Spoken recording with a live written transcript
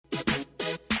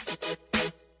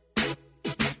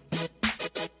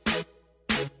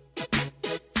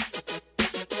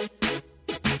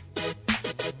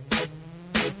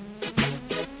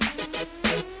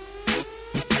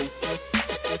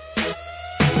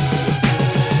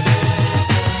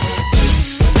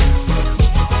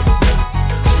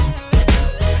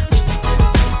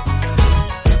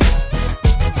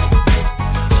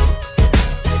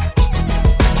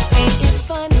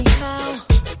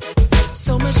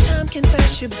Time can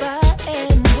pass you by,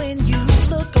 and when you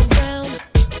look around,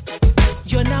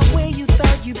 you're not where you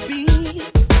thought you'd be.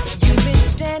 You've been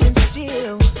standing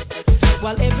still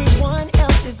while everyone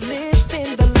else is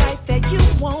living the life that you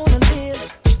wanna live.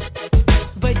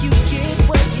 But you get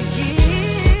what you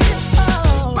give.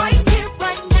 Oh, right here,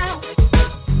 right now.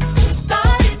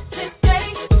 Started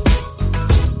today.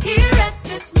 Here at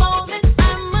this moment,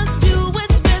 I must do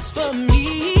what's best for me.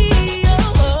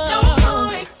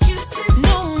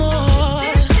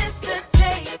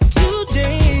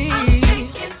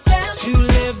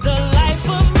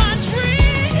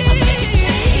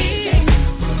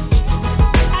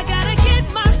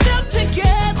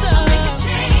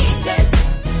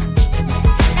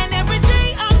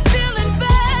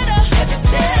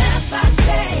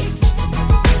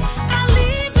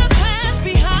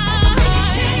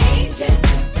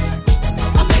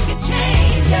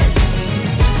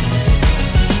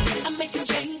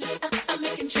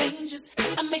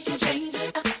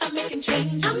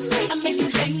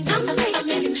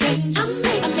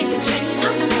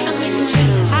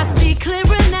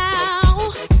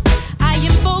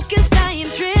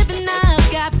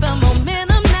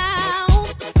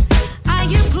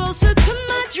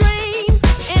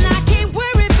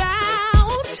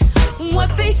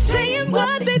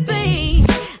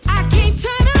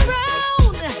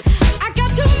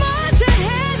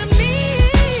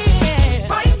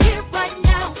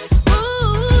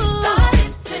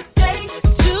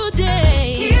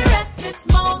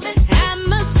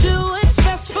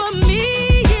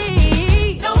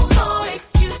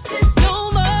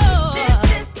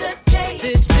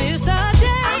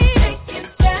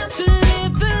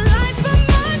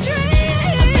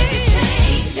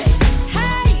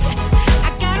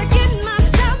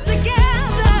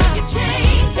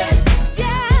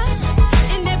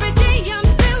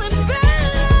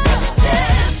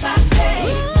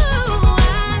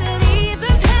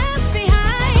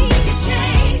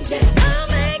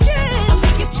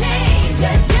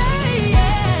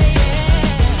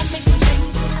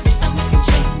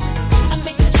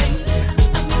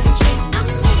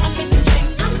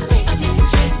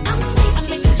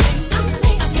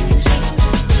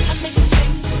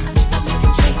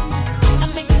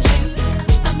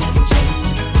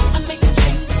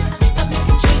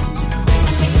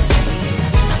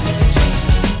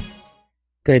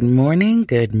 Good morning,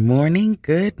 good morning,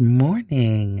 good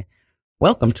morning.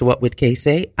 Welcome to What Would Kay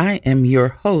Say? I am your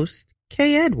host,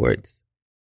 Kay Edwards.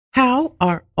 How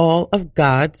are all of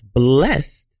God's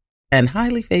blessed and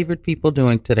highly favored people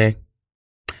doing today?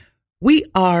 We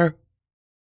are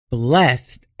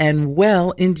blessed and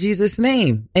well in Jesus'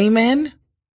 name. Amen.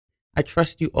 I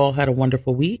trust you all had a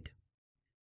wonderful week.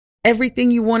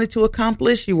 Everything you wanted to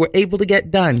accomplish, you were able to get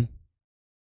done.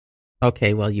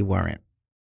 Okay, well, you weren't.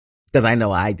 Because I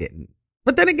know I didn't.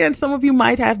 But then again, some of you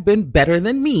might have been better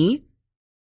than me.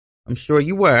 I'm sure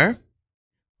you were.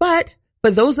 But for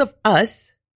those of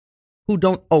us who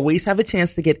don't always have a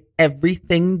chance to get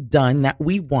everything done that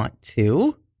we want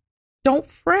to,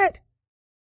 don't fret.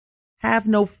 Have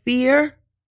no fear.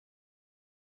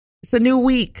 It's a new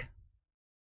week.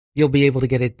 You'll be able to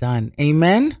get it done.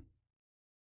 Amen.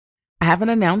 I have an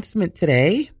announcement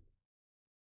today.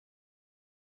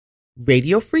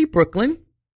 Radio Free Brooklyn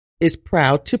is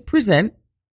proud to present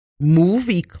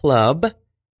Movie Club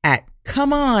at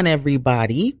Come On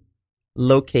Everybody,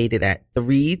 located at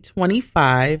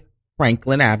 325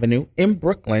 Franklin Avenue in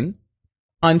Brooklyn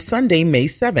on Sunday, May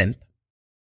 7th.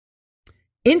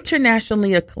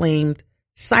 Internationally acclaimed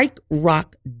psych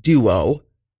rock duo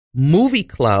Movie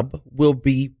Club will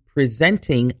be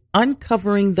presenting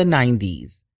Uncovering the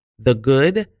 90s, the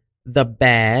good, the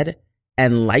bad,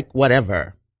 and like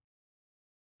whatever.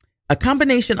 A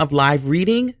combination of live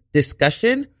reading,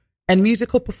 discussion, and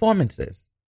musical performances.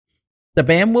 The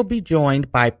band will be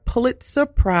joined by Pulitzer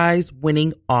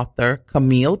Prize-winning author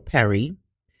Camille Perry,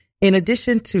 in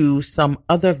addition to some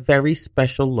other very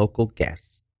special local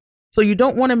guests. So you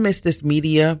don't want to miss this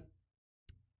media,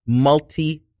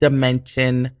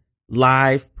 multi-dimension,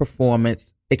 live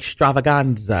performance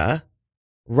extravaganza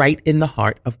right in the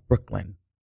heart of Brooklyn.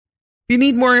 If you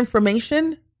need more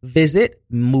information, visit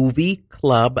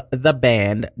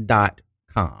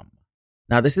movieclubtheband.com.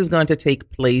 Now, this is going to take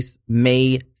place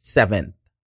May 7th.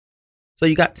 So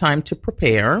you got time to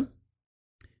prepare.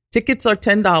 Tickets are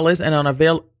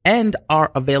 $10 and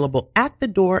are available at the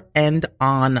door and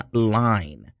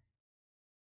online.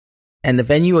 And the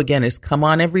venue, again, is Come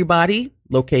On Everybody,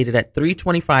 located at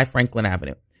 325 Franklin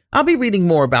Avenue. I'll be reading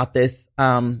more about this,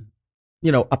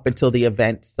 up until the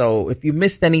event. So if you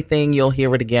missed anything, you'll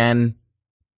hear it again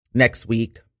next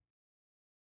week.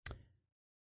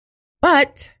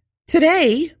 But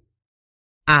today,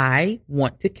 I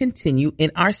want to continue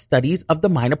in our studies of the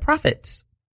minor prophets.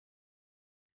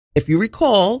 If you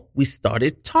recall, we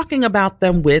started talking about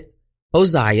them with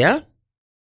Hosea,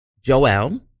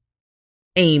 Joel,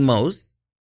 Amos,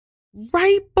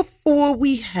 right before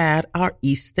we had our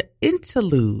Easter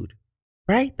interlude,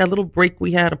 right? That little break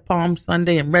we had of Palm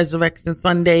Sunday and Resurrection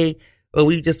Sunday, where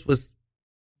we just was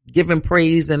giving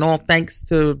praise and all thanks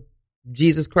to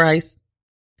Jesus Christ.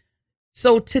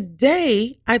 So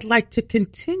today, I'd like to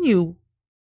continue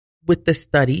with the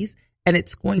studies, and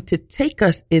it's going to take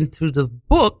us into the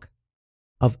book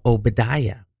of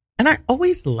Obadiah. And I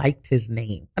always liked his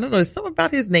name. I don't know, there's something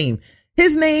about his name.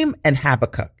 His name and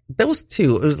Habakkuk. Those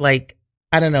two, it was like,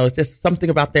 I don't know, it's just something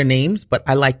about their names, but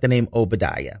I like the name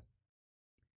Obadiah.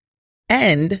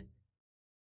 And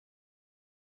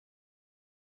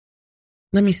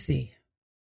let me see.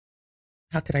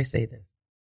 How could I say this?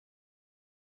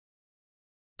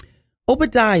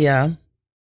 Obadiah,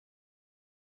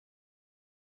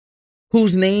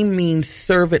 whose name means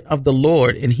servant of the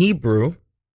Lord in Hebrew,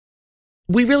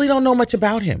 we really don't know much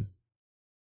about him.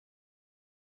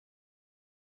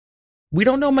 We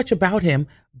don't know much about him,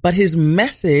 but his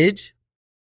message,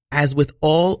 as with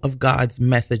all of God's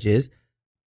messages,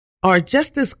 are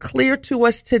just as clear to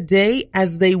us today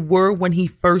as they were when he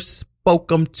first spoke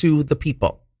them to the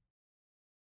people.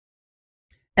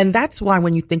 And that's why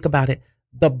when you think about it,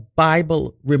 the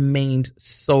Bible remains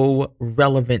so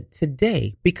relevant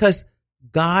today, because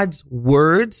God's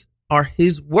words are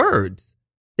his words.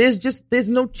 There's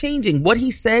no changing. What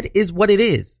he said is what it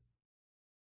is.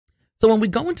 So when we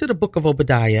go into the book of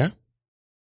Obadiah,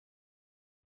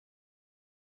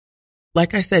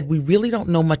 like I said, we really don't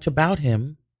know much about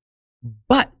him,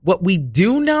 but what we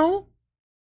do know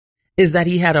is that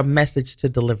he had a message to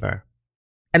deliver.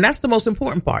 And that's the most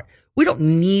important part. We don't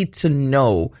need to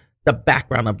know the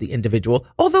background of the individual,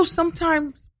 although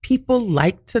sometimes people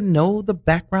like to know the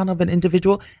background of an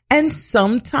individual, and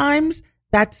sometimes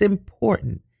that's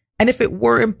important. And if it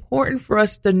were important for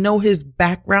us to know his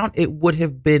background, it would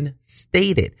have been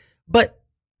stated. But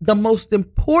the most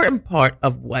important part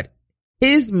of what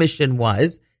his mission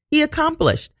was, he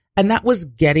accomplished, and that was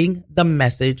getting the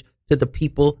message to the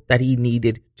people that he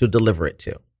needed to deliver it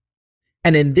to.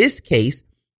 And in this case,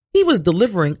 he was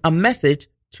delivering a message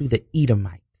to the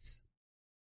Edomites.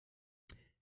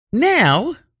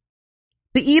 Now,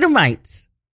 the Edomites,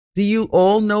 do you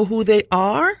all know who they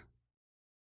are?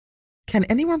 Can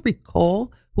anyone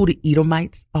recall who the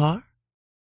Edomites are?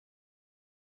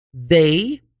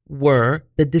 They were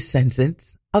the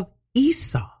descendants of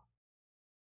Esau.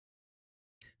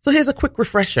 So here's a quick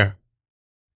refresher,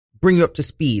 bring you up to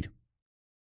speed.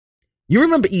 You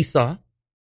remember Esau.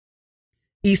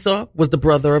 Esau was the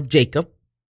brother of Jacob,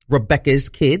 Rebekah's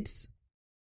kids,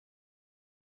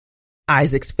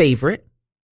 Isaac's favorite.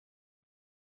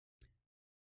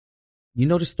 You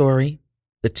know the story.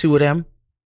 The two of them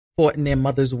fought in their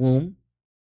mother's womb,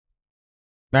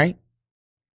 right?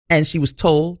 And she was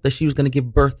told that she was going to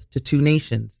give birth to two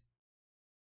nations.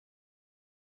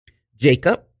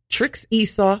 Jacob tricks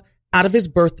Esau out of his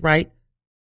birthright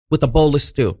with a bowl of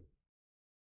stew.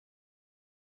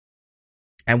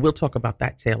 And we'll talk about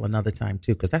that tale another time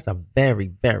too, because that's a very,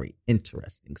 very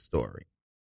interesting story.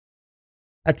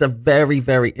 That's a very,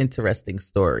 very interesting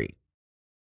story.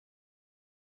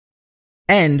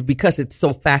 And because it's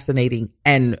so fascinating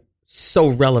and so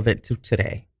relevant to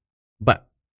today. But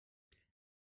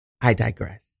I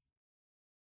digress.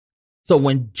 So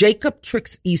when Jacob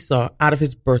tricks Esau out of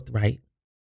his birthright,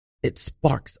 it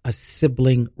sparks a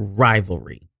sibling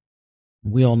rivalry.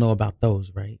 We all know about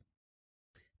those, right?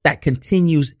 That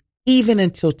continues even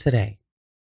until today.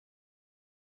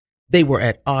 They were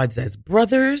at odds as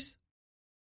brothers,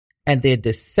 and their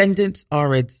descendants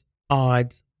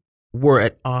were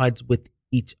at odds with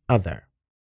each other.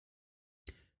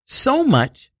 So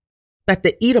much that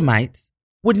the Edomites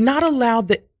would not allow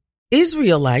the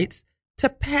Israelites to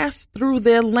pass through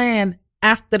their land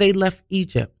after they left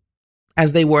Egypt.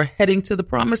 As they were heading to the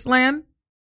promised land,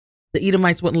 the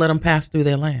Edomites wouldn't let them pass through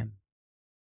their land.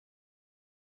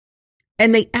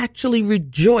 And they actually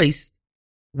rejoiced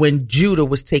when Judah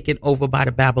was taken over by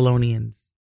the Babylonians.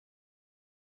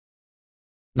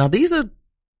 Now, these are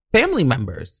family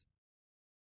members.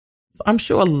 So I'm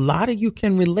sure a lot of you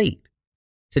can relate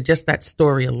to just that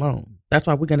story alone. That's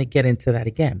why we're going to get into that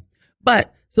again.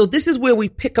 But so this is where we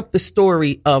pick up the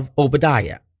story of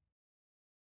Obadiah.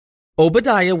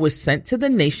 Obadiah was sent to the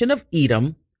nation of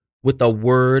Edom with a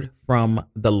word from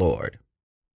the Lord.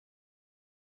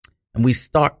 And we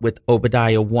start with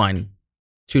Obadiah 1,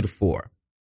 2-4,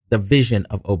 the vision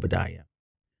of Obadiah.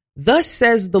 Thus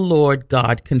says the Lord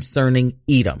God concerning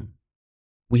Edom.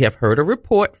 We have heard a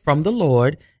report from the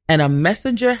Lord, and a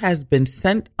messenger has been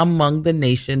sent among the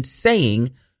nations,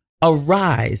 saying,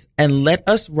 Arise, and let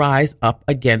us rise up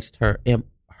against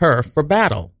her for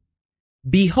battle.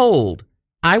 Behold,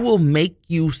 I will make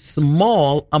you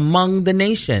small among the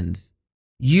nations.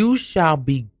 You shall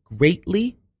be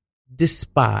greatly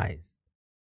despised.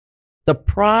 The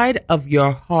pride of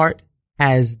your heart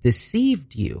has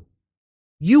deceived you.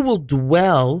 You who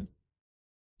dwell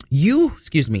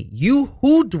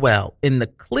in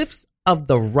the cliffs of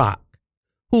the rock,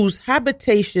 whose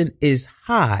habitation is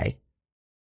high,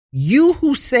 you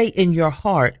who say in your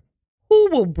heart, who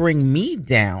will bring me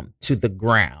down to the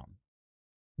ground?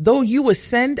 Though you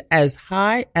ascend as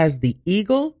high as the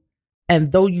eagle,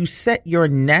 and though you set your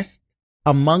nest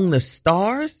among the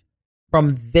stars,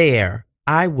 from there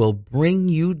I will bring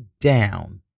you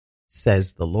down,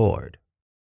 says the Lord.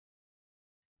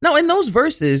 Now, in those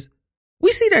verses,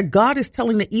 we see that God is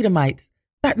telling the Edomites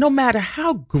that no matter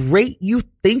how great you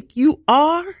think you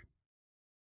are,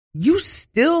 you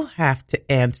still have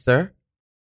to answer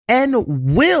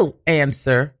and will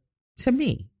answer to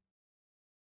me.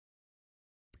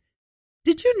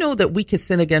 Did you know that we can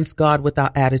sin against God with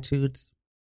our attitudes?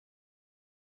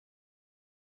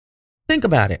 Think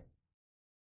about it.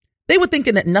 They were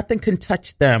thinking that nothing can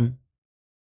touch them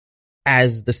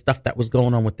as the stuff that was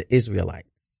going on with the Israelites,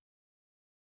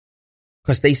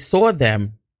 because they saw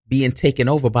them being taken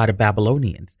over by the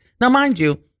Babylonians. Now, mind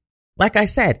you, like I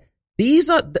said, these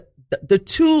are the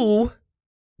two,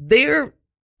 they're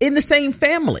in the same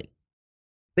family.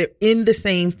 They're in the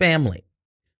same family.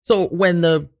 So when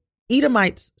the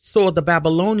Edomites saw the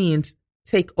Babylonians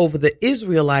take over the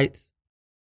Israelites,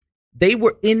 they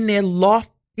were in their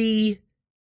lofty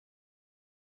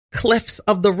cliffs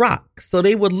of the rock. So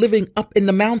they were living up in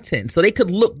the mountain. So they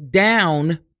could look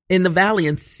down in the valley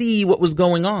and see what was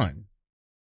going on.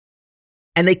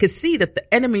 And they could see that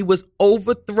the enemy was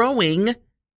overthrowing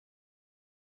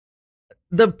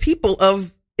the people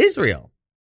of Israel.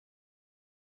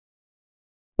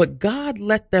 But God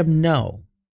let them know,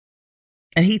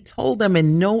 and he told them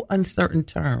in no uncertain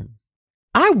terms,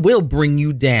 I will bring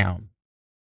you down.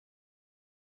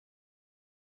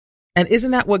 And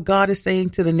isn't that what God is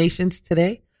saying to the nations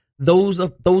today?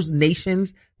 Those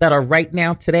nations that are right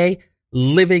now today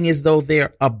living as though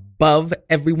they're above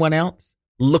everyone else,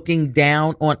 looking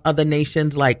down on other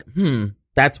nations like,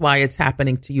 that's why it's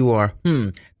happening to you, or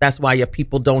that's why your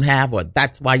people don't have, or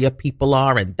that's why your people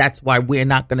are, and that's why we're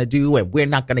not going to do, and we're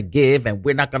not going to give, and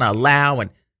we're not going to allow, and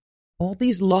all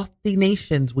these lofty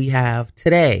nations we have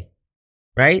today,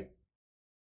 right?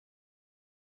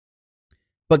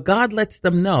 But God lets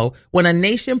them know, when a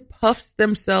nation puffs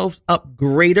themselves up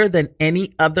greater than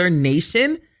any other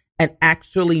nation and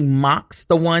actually mocks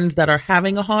the ones that are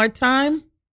having a hard time,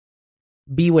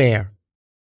 beware.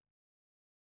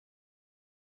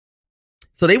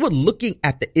 So they were looking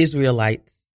at the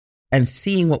Israelites and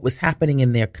seeing what was happening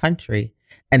in their country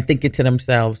and thinking to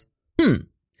themselves,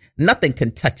 nothing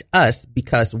can touch us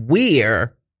because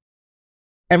we're,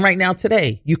 and right now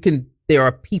today, there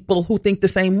are people who think the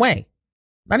same way.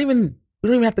 We don't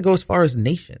even have to go as far as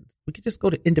nations. We could just go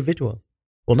to individuals.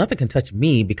 Well, nothing can touch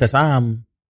me because nothing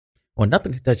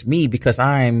can touch me because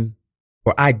I'm,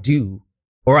 or I do,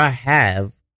 or I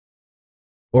have,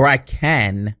 or I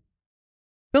can.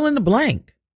 Fill in the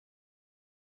blank.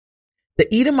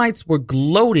 The Edomites were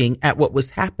gloating at what was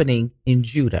happening in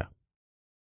Judah.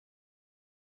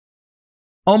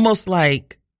 Almost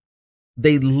like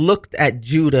they looked at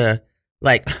Judah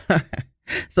like,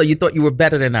 so you thought you were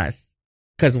better than us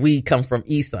because we come from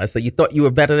Esau. So you thought you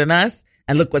were better than us,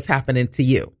 and look what's happening to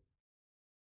you.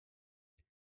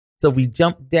 So we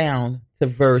jump down to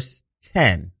verse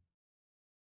 10.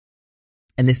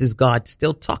 And this is God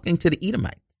still talking to the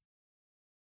Edomites.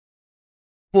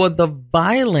 For the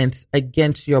violence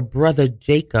against your brother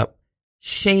Jacob,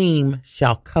 shame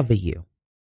shall cover you,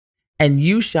 and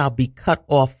you shall be cut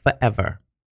off forever.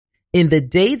 In the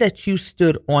day that you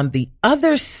stood on the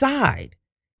other side,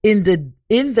 in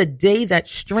the day that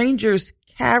strangers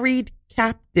carried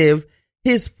captive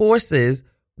his forces,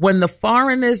 when the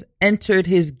foreigners entered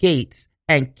his gates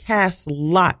and cast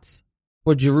lots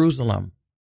for Jerusalem,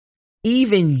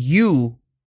 even you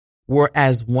were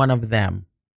as one of them.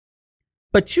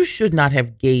 But you should not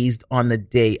have gazed on the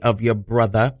day of your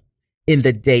brother in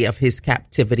the day of his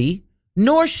captivity,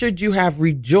 nor should you have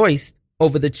rejoiced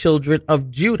over the children of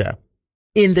Judah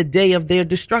in the day of their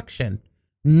destruction,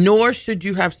 nor should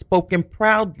you have spoken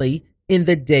proudly in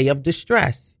the day of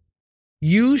distress.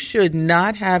 You should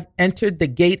not have entered the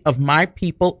gate of my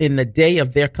people in the day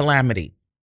of their calamity.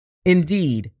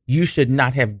 Indeed, You should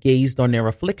not have gazed on their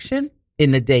affliction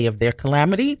in the day of their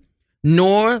calamity,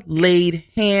 nor laid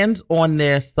hands on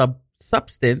their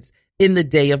substance in the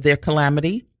day of their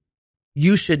calamity.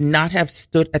 You should not have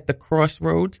stood at the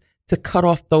crossroads to cut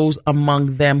off those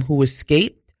among them who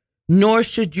escaped, nor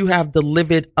should you have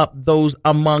delivered up those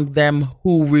among them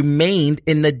who remained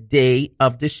in the day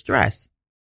of distress.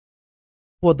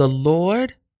 For the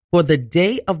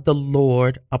day of the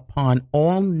Lord upon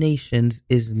all nations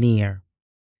is near,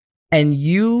 and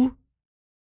you,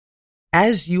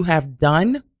 as you have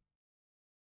done,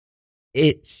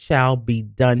 it shall be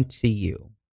done to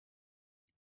you.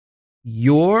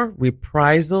 Your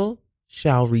reprisal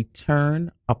shall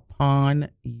return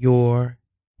upon your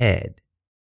head.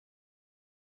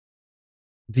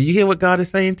 Do you hear what God is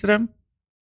saying to them?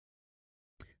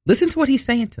 Listen to what he's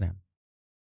saying to them.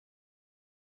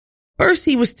 First,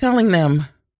 he was telling them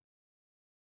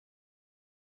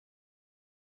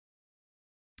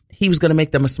he was going to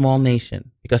make them a small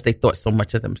nation because they thought so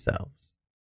much of themselves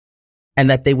and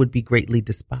that they would be greatly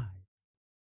despised.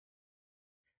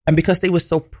 And because they were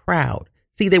so proud.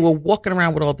 See, they were walking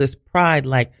around with all this pride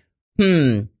like,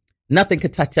 nothing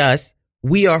could touch us.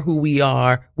 We are who we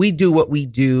are. We do what we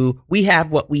do. We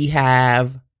have what we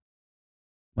have.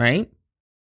 Right?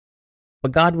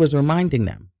 But God was reminding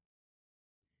them,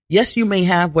 yes, you may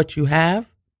have what you have.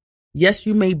 Yes,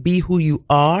 you may be who you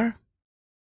are.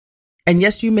 And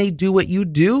yes, you may do what you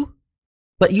do,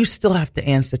 but you still have to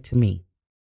answer to me.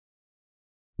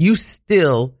 You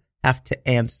still have to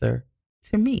answer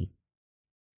to me.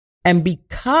 And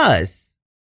because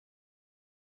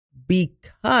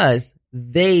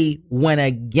they went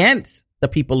against the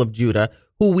people of Judah,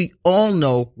 who we all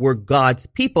know were God's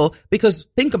people, because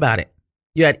think about it.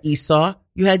 You had Esau,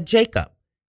 you had Jacob.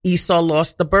 Esau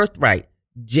lost the birthright.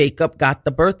 Jacob got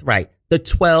the birthright. The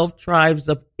 12 tribes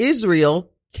of Israel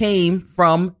came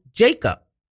from Jacob.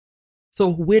 So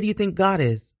where do you think God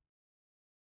is?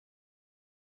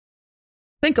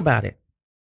 Think about it.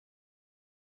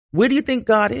 Where do you think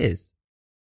God is?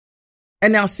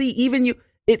 And now see,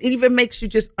 it even makes you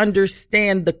just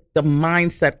understand the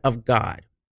mindset of God.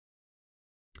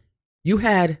 You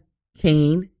had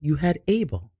Cain, you had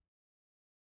Abel,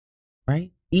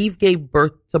 right? Eve gave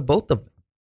birth to both of them.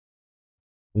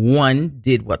 One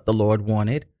did what the Lord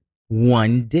wanted,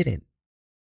 one didn't.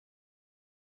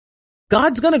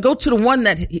 God's going to go to the one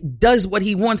that does what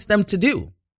he wants them to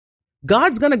do.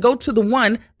 God's going to go to the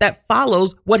one that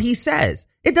follows what he says.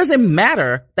 It doesn't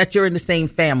matter that you're in the same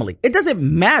family. It doesn't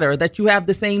matter that you have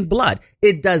the same blood.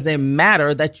 It doesn't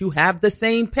matter that you have the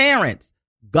same parents.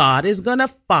 God is going to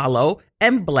follow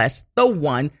and bless the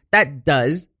one that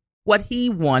does what he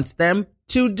wants them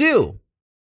to do.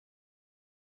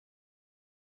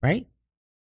 Right?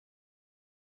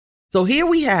 So here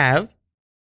we have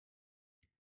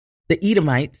the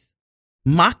Edomites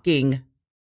mocking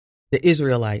the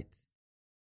Israelites.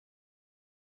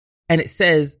 And it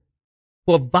says,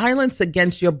 for violence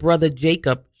against your brother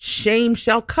Jacob, shame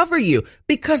shall cover you,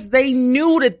 because they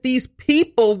knew that these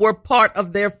people were part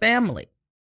of their family.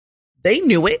 They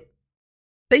knew it.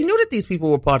 They knew that these people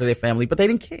were part of their family, but they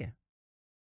didn't care.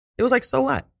 It was like, so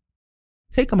what?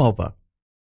 Take them over.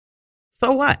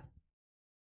 So what?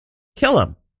 Kill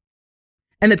them.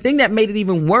 And the thing that made it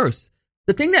even worse,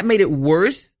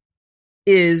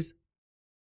 is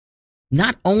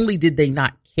not only did they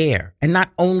not care, and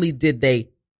not only did they,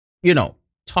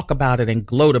 talk about it and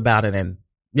gloat about it and,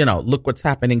 look what's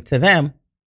happening to them,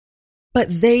 but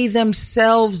they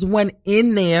themselves went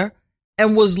in there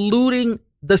and was looting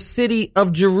the city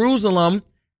of Jerusalem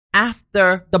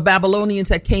after the Babylonians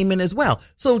had came in as well.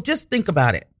 So just think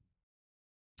about it.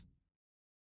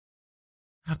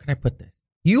 How can I put this?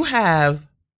 You have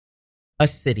a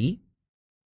city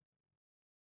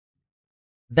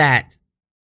that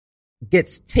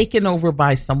gets taken over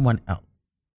by someone else.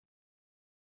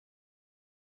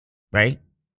 Right?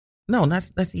 No,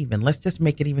 that's even. Let's just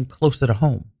make it even closer to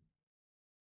home.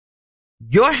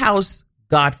 Your house,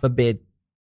 God forbid,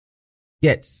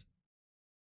 gets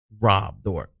robbed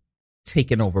or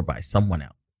taken over by someone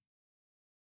else.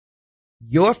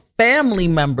 Your family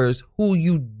members who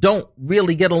you don't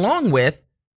really get along with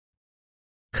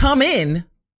come in,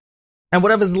 and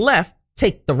whatever's left,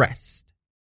 take the rest.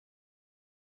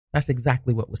 That's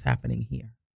exactly what was happening here.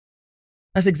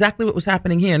 That's exactly what was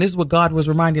happening here. And this is what God was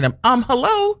reminding them.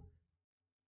 Hello?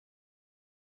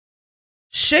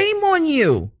 Shame on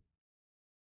you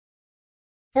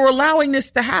for allowing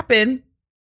this to happen.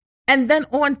 And then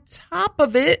on top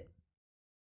of it,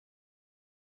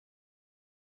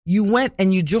 you went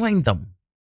and you joined them.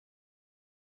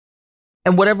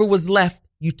 And whatever was left,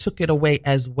 you took it away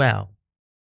as well.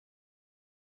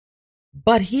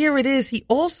 But here it is. He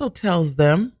also tells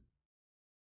them,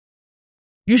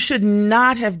 you should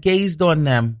not have gazed on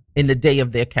them in the day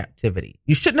of their captivity.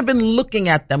 You shouldn't have been looking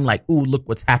at them like, ooh, look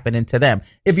what's happening to them.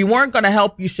 If you weren't going to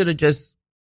help, you should have just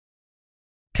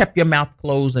kept your mouth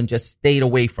closed and just stayed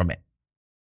away from it.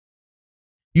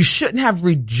 You shouldn't have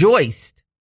rejoiced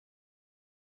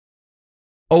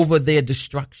over their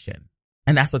destruction.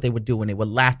 And that's what they were doing. They were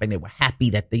laughing. They were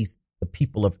happy that the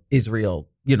people of Israel,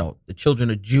 the children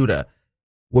of Judah,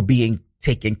 were being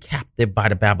taken captive by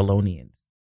the Babylonians.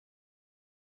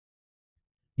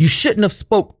 You shouldn't have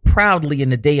spoke proudly in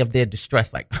the day of their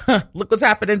distress, like, look what's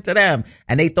happening to them.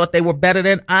 And they thought they were better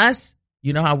than us.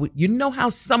 You know how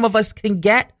some of us can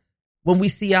get when we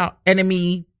see our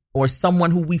enemy or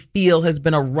someone who we feel has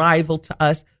been a rival to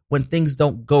us when things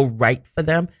don't go right for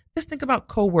them. Just think about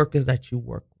coworkers that you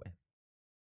work with.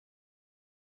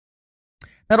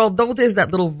 That although there's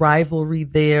that little rivalry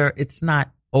there, it's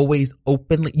not always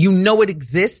openly. You know it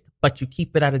exists, but you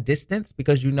keep it at a distance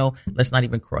because let's not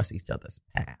even cross each other's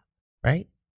path, right?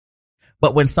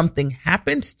 But when something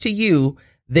happens to you,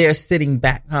 they're sitting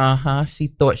back. She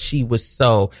thought she was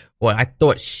so, or I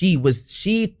thought she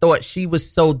thought she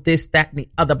was so this, that, and the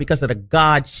other because of the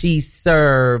God she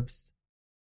serves.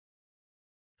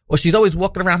 Or she's always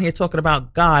walking around here talking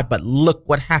about God, but look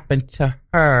what happened to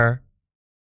her,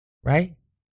 right?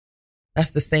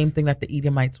 That's the same thing that the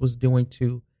Edomites was doing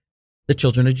to the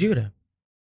children of Judah.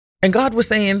 And God was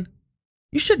saying,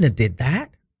 you shouldn't have did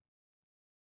that.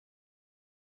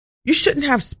 You shouldn't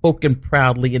have spoken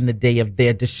proudly in the day of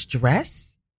their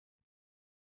distress.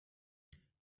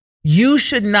 You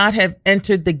should not have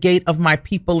entered the gate of my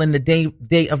people in the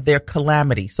day of their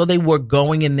calamity. So they were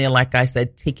going in there, like I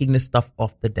said, taking the stuff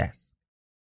off the desk.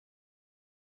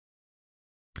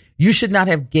 You should not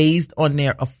have gazed on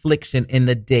their affliction in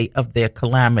the day of their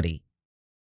calamity,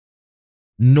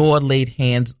 nor laid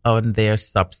hands on their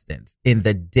substance in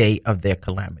the day of their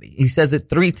calamity. He says it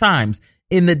 3 times.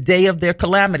 In the day of their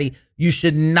calamity, you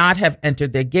should not have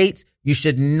entered their gates. You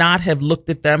should not have looked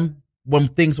at them when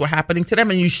things were happening to them,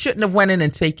 and you shouldn't have went in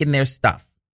and taken their stuff.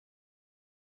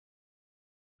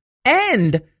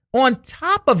 And on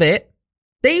top of it,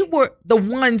 they were the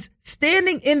ones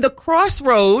standing in the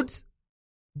crossroads,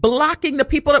 blocking the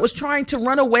people that was trying to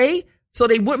run away so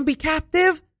they wouldn't be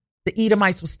captive. The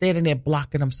Edomites were standing there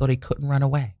blocking them so they couldn't run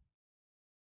away.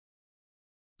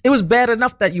 It was bad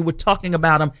enough that you were talking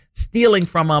about them, stealing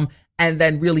from them, and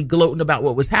then really gloating about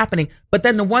what was happening. But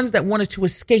then the ones that wanted to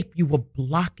escape, you were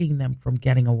blocking them from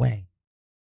getting away.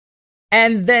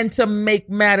 And then to make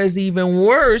matters even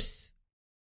worse,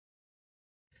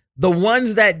 the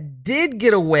ones that did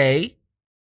get away,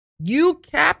 you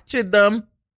captured them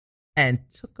and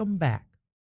took them back.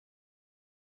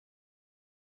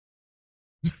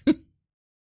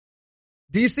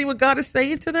 Do you see what God is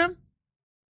saying to them?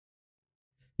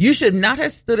 You should not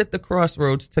have stood at the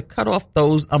crossroads to cut off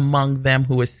those among them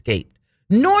who escaped,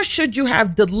 nor should you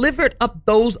have delivered up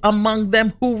those among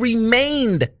them who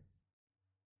remained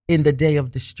in the day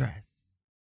of distress.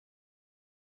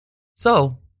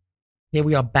 So here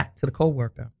we are back to the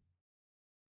co-worker.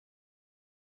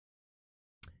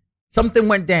 Something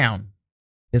went down.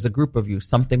 There's a group of you.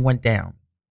 Something went down.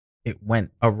 It went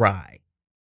awry.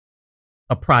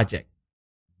 A project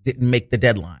didn't make the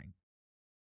deadline.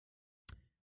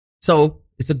 So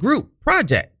it's a group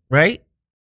project, right?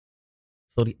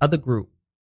 So the other group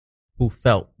who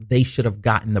felt they should have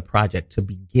gotten the project to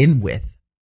begin with,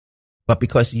 but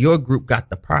because your group got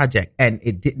the project and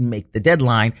it didn't make the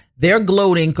deadline, they're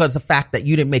gloating because of the fact that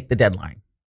you didn't make the deadline.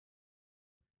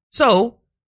 So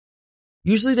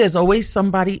usually there's always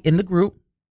somebody in the group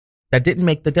that didn't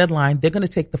make the deadline. They're going to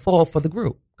take the fall for the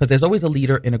group because there's always a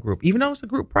leader in a group. Even though it's a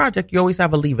group project, you always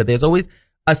have a leader. There's always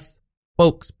a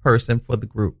spokesperson for the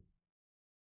group.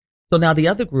 So now the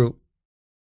other group,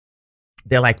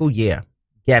 they're like, oh yeah,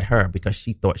 get her because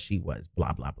she thought she was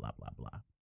blah, blah, blah, blah, blah.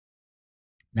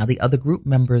 Now the other group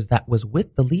members that was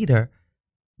with the leader,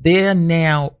 they're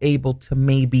now able to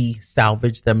maybe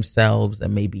salvage themselves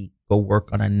and maybe go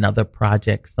work on another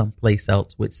project someplace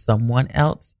else with someone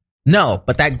else. No,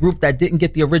 but that group that didn't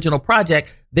get the original project,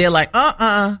 they're like,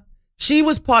 she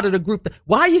was part of the group.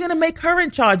 Why are you going to make her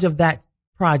in charge of that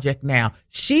project now?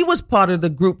 She was part of the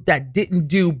group that didn't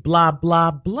do blah,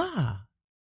 blah, blah.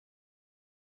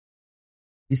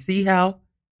 You see how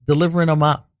delivering them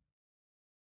up,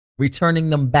 returning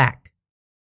them back.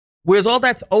 Whereas all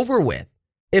that's over with.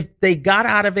 If they got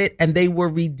out of it and they were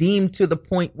redeemed to the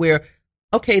point where,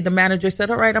 okay, the manager said,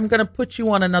 all right, I'm going to put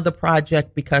you on another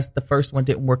project because the first one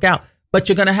didn't work out. But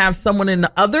you're going to have someone in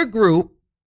the other group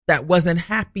that wasn't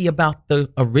happy about the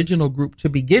original group to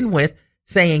begin with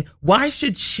saying, why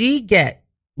should she get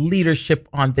leadership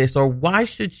on this? Or why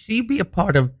should she be a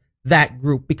part of that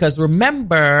group? Because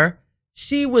remember,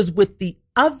 she was with the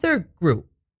other group.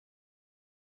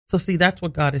 So see, that's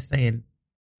what God is saying.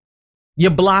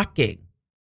 You're blocking.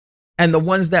 And the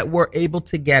ones that were able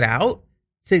to get out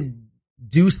to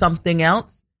do something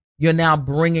else, you're now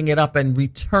bringing it up and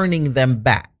returning them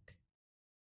back.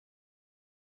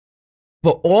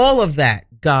 For all of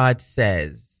that, God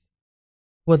says,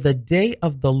 for the day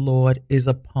of the Lord is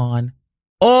upon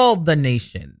all the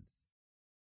nations,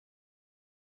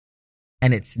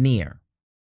 and it's near.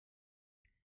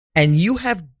 And you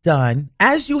have done,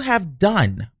 as you have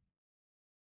done,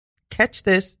 catch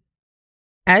this,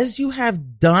 as you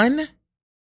have done,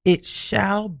 it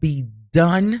shall be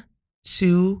done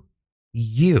to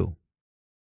you.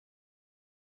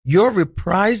 Your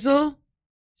reprisal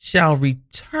shall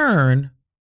return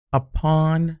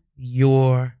upon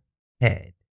your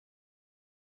head.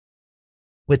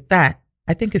 With that,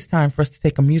 I think it's time for us to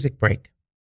take a music break.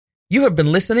 You have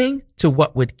been listening to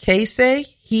What Would Kay Say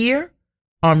here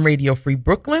on Radio Free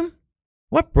Brooklyn,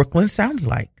 what Brooklyn sounds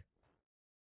like.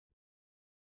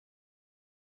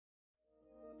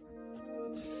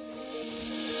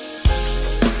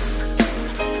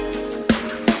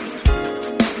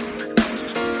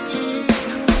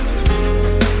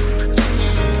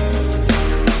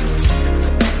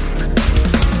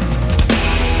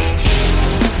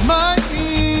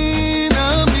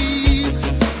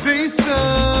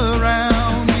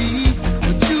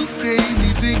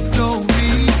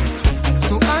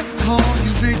 So I call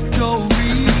you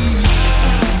victory.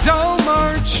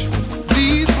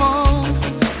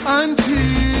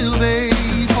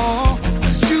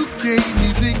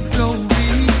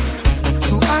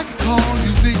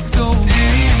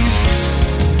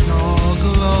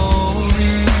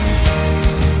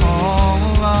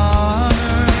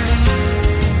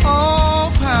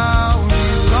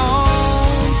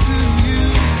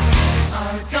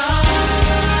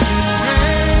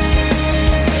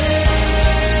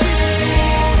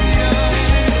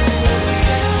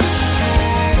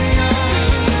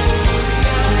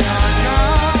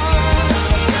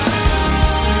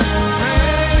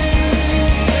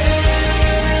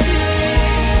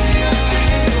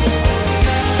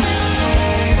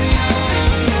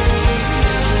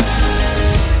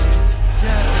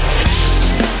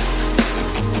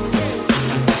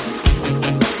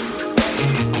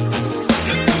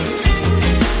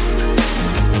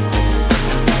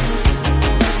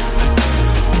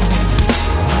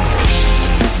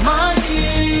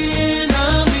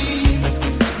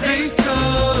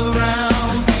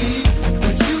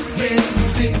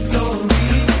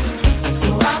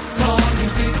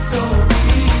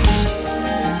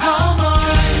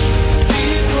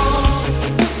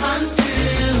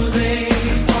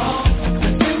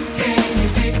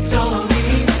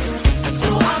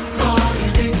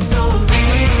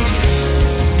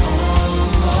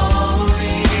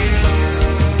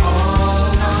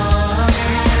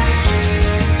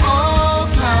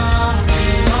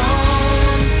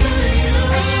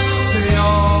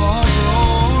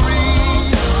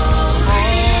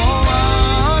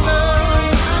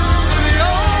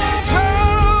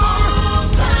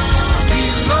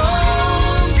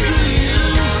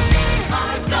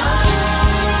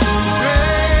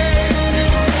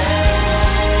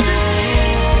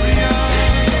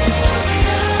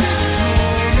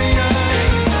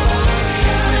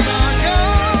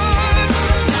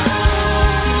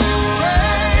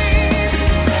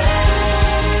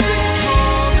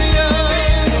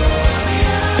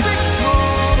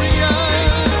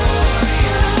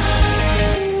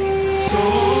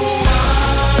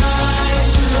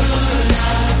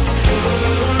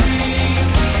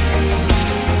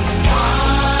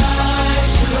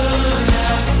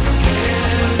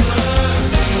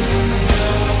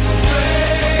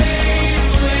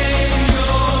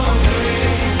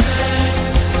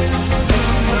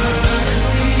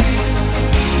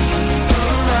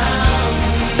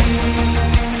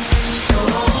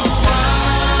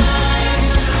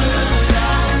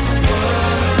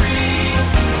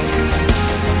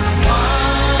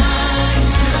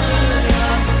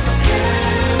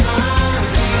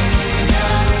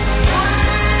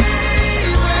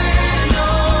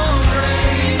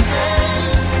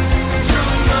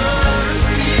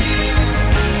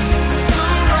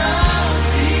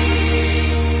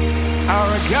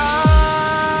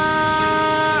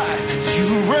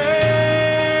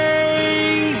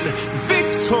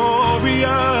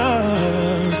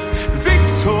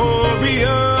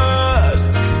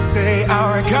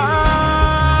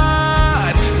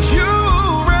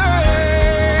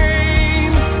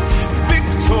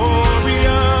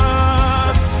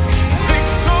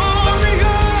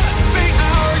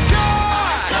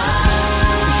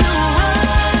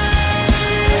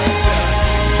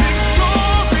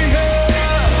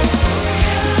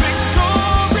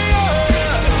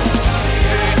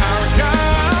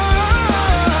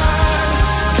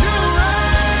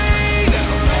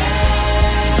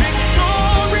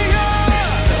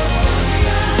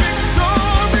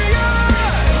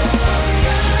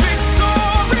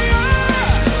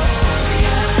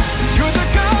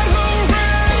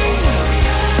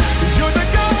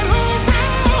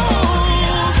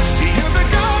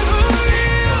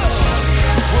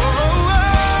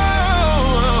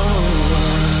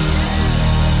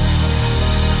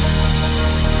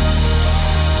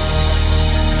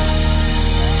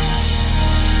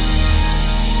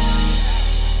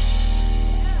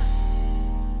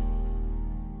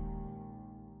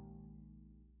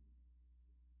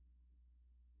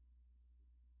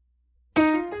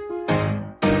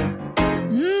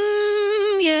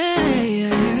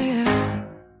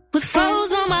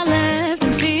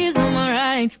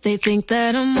 They think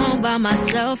that I'm all by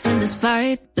myself in this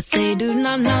fight, but they do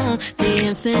not know the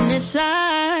infinite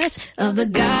size of the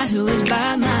God who is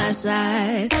by my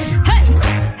side. Hey,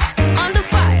 under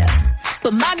fire,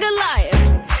 but my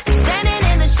Goliath standing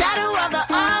in the shadow of the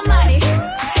Almighty.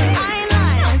 I ain't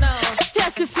lying, just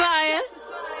testifying.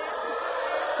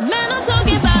 Man, I'm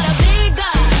talking about a big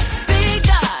God, big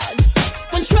God.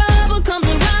 When trouble comes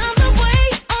around the way,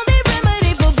 only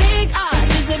remedy for big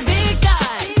odds is a big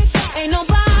God. Ain't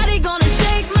nobody gonna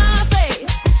shake my faith.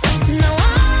 No,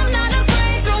 I'm not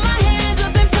afraid. Throw my hands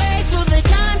up in praise for the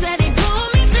times that he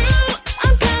pulled me through.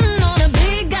 I'm counting on a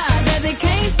big God that they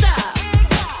can't stop.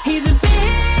 He's a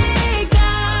big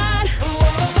God.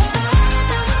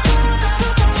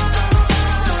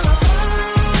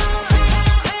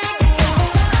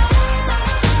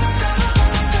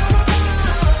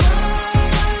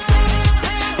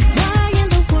 Why in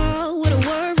the world would I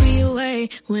worry away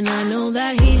when I know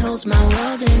that he holds my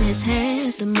world in his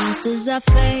hands? The monsters I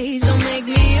face don't make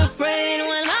me afraid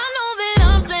when I know that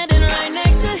I'm standing right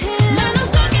next to him. Man, I'm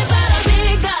talking about a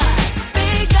big God,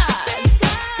 big God.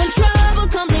 When trouble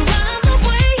comes around the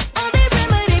way, only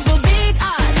remedy for big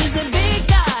odds is a big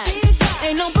God.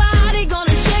 Ain't nobody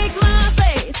gonna shake my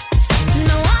faith.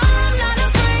 No, I'm not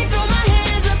afraid. Throw my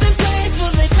hands up in praise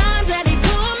for the times that he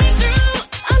pulled me through.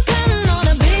 I'm counting on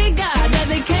a big God that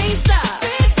they can't stop.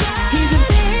 He's a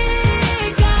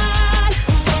big God.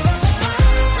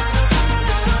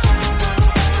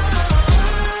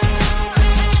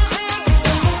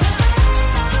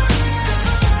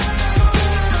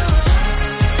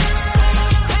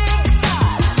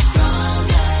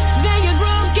 Stronger than your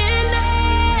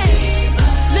brokenness,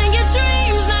 than your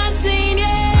dreams not seen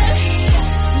yet,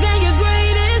 than your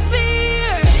greatest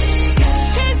fear.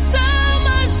 It's so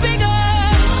much bigger.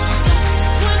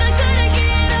 When I couldn't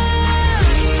get up,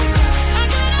 I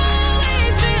could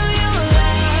always feel your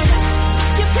love.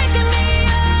 You're picking me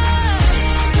up.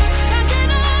 I can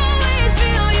always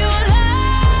feel your love.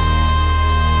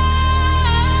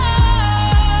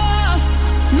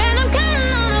 Man, I'm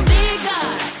counting on a big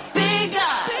God, big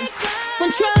God. When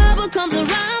trouble comes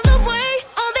around the way,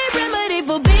 only remedy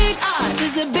for big odds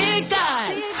is a big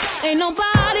God. Ain't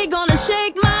nobody gonna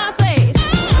shake my faith.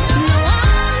 No,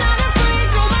 I'm not afraid.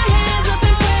 Throw my hands up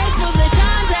in praise for the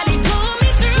times that he pulled me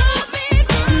through.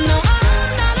 No,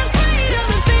 I'm not afraid of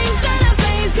the things that I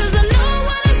face, 'cause I know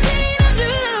what I've seen him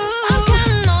do. I'm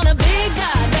counting on a big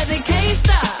God that they can't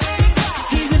stop.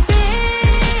 He's a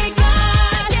big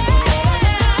God.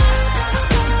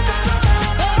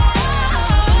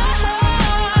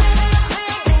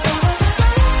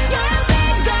 You're a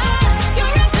big God.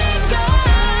 You're a big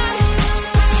God.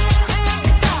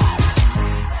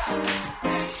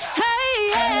 Hey,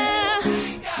 yeah.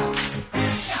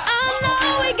 I know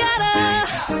we got a,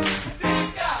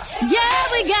 yeah,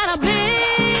 we got a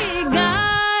big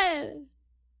God.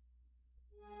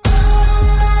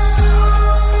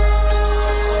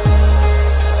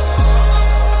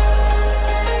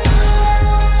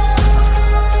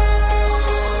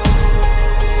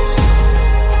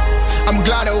 I'm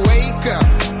glad I wake up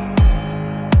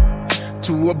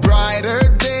to a brighter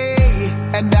day,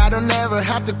 and I don't ever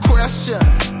have to question,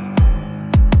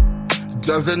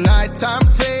 does the nighttime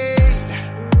fade?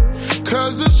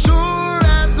 'Cause as sure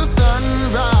as the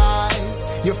sunrise,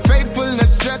 your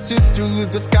faithfulness stretches through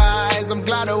the skies. I'm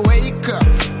glad I wake up,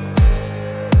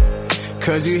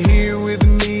 'cause you're here with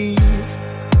me.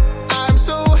 I'm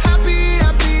so happy,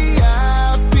 happy,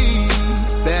 happy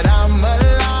that I'm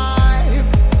alive.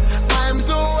 I'm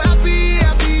so happy,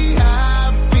 happy,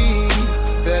 happy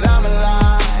that I'm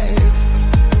alive.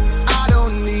 I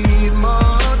don't need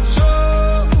much,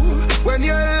 oh, when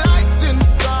your light's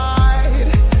inside.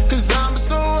 'Cause I'm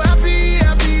so happy,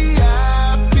 happy,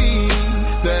 happy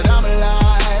that I'm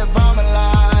alive, I'm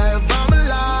alive, I'm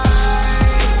alive.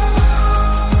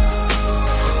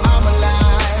 I'm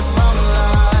alive, I'm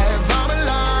alive, I'm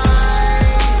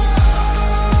alive.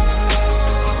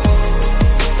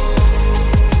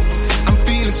 I'm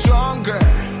feeling stronger,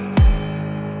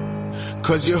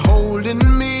 'cause you're holding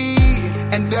me,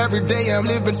 and every day I'm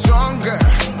living stronger,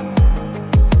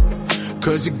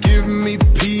 'cause you give me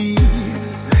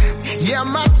peace. Yeah,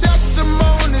 my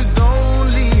testimony's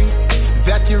only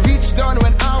that you reached on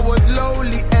when I was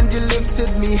lowly, and you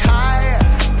lifted me higher,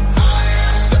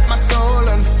 set my soul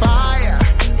on fire,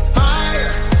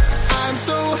 fire. I'm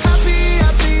so happy,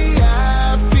 happy,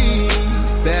 happy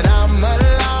that I'm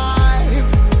alive.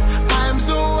 I'm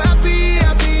so happy,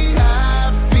 happy,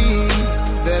 happy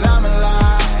that I'm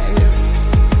alive.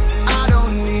 I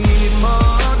don't need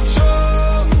much,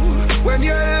 oh, when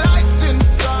your light's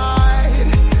inside.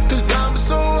 'Cause I'm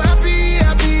so happy,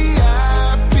 happy,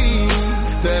 happy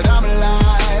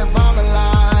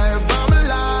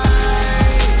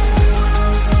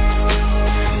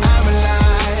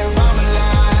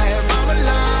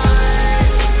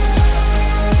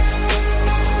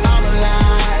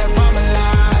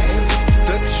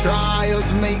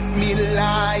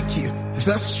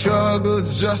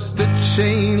just a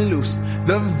chain loose.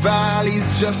 The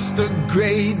valley's just a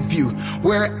great view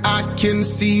where I can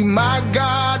see my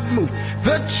God move.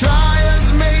 The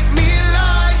trials make me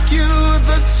like you.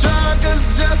 The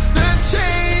struggle's just a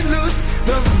chain loose.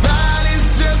 The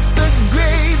valley's just a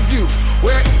great view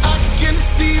where I can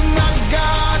see my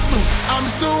God move. I'm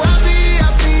so happy,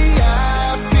 happy,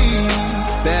 happy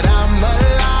that I'm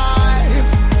alive.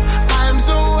 I'm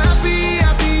so happy,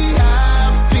 happy,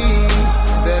 happy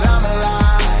that I'm alive.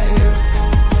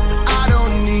 I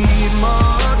don't need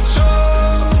much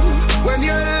hope when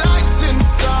your light's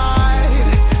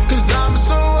inside, 'cause I'm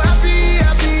so happy,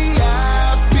 happy,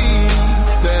 happy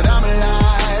that I'm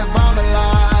alive, I'm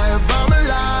alive, I'm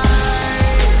alive.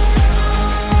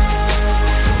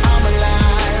 I'm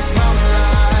alive, I'm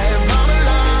alive, I'm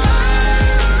alive.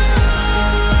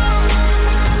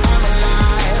 I'm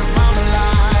alive, I'm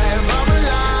alive, I'm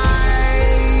alive.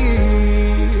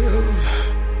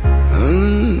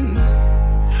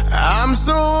 I'm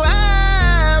so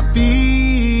happy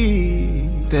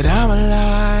that I'm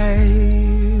alive.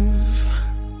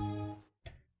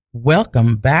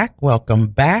 Welcome back, welcome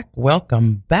back,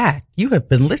 welcome back. You have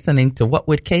been listening to What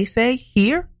Would Kay Say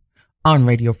here on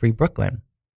Radio Free Brooklyn.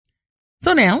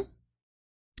 So now,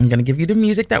 I'm going to give you the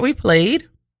music that we played.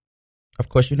 Of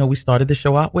course, you know we started the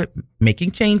show out with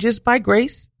Making Changes by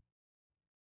Grace.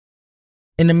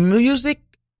 In the music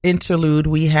interlude,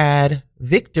 we had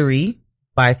Victory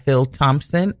by Phil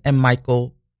Thompson and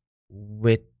Michael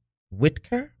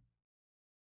Whitaker.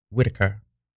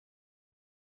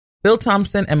 Phil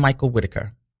Thompson and Michael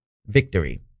Whitaker.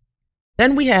 Victory.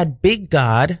 Then we had Big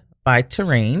God by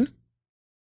Terrain,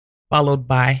 followed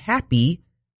by Happy,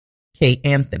 K.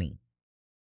 Anthony.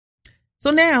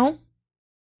 So now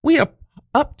we are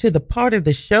up to the part of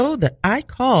the show that I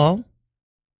call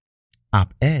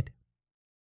Op-Ed.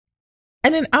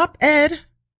 And in Op-Ed,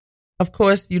 of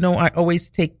course, you know, I always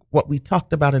take what we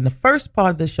talked about in the first part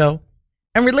of the show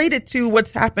and relate it to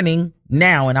what's happening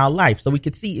now in our life, so we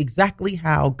could see exactly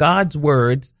how God's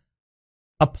words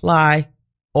apply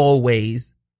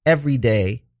always, every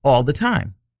day, all the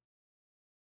time.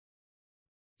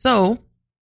 So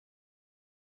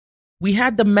we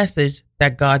had the message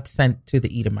that God sent to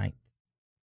the Edomites.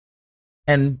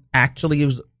 And actually, it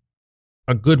was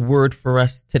a good word for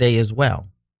us today as well.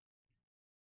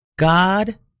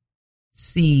 God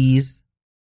sees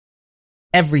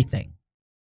everything.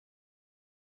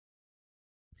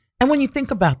 And when you think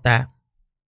about that,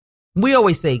 we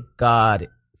always say God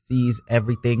sees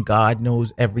everything. God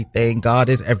knows everything. God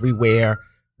is everywhere.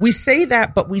 We say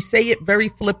that, but we say it very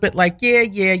flippant, like,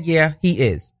 yeah, he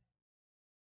is.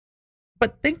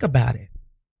 But think about it.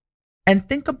 And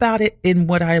think about it in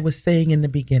what I was saying in the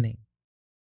beginning.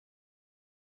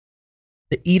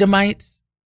 The Edomites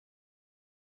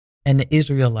and the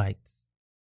Israelites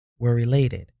were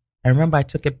related. And remember, I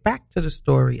took it back to the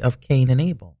story of Cain and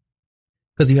Abel,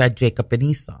 because you had Jacob and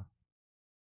Esau.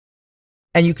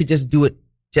 And you could just do it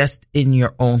just in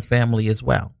your own family as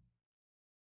well.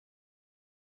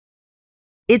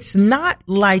 It's not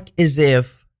like as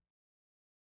if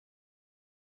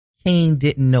Cain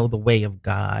didn't know the way of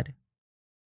God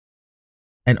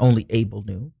and only Abel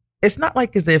knew. It's not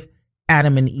like as if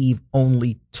Adam and Eve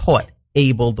only taught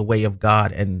Abel the way of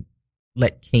God and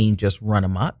let Cain just run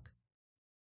amok.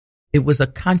 It was a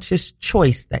conscious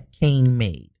choice that Cain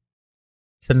made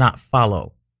to not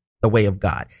follow the way of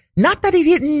God. Not that he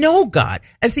didn't know God.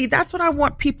 And see, that's what I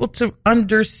want people to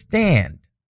understand.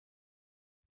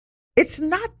 It's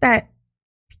not that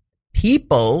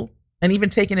people, and even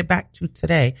taking it back to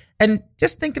today, and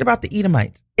just thinking about the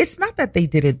Edomites, it's not that they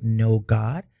didn't know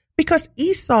God, because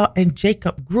Esau and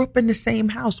Jacob grew up in the same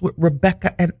house with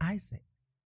Rebekah and Isaac.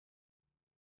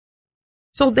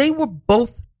 So they were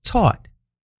both taught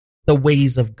the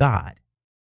ways of God.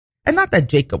 And not that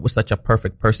Jacob was such a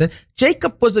perfect person.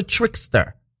 Jacob was a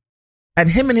trickster. And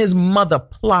him and his mother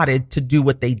plotted to do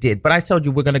what they did. But I told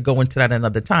you we're going to go into that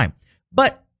another time.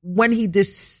 But when he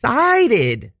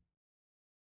decided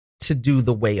to do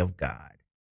the way of God,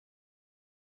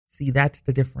 see, that's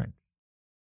the difference.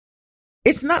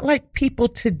 It's not like people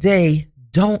today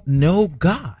don't know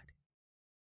God.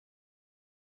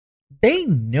 They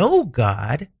know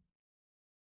God.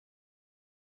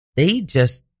 They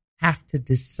just have to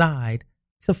decide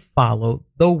to follow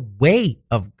the way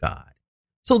of God.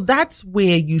 So that's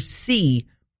where you see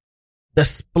the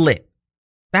split.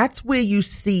 That's where you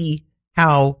see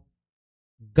how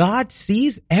God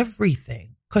sees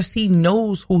everything, because he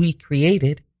knows who he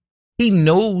created. He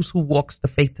knows who walks the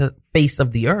face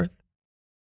of the earth.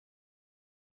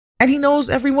 And he knows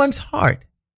everyone's heart.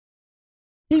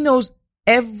 He knows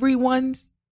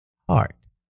everyone's heart.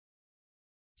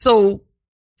 So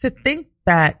to think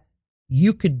that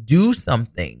you could do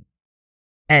something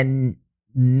and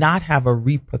not have a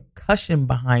repercussion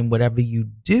behind whatever you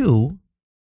do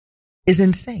is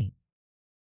insane.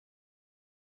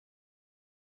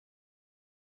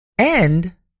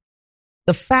 And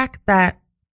the fact that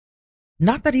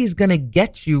not that he's going to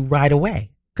get you right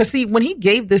away. Because see, when he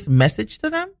gave this message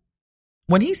to them,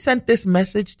 when he sent this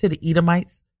message to the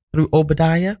Edomites through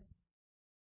Obadiah,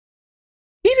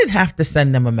 he didn't have to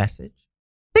send them a message.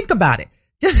 Think about it.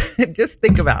 Just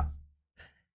think about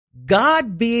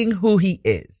God being who he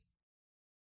is.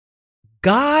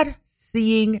 God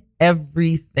seeing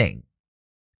everything.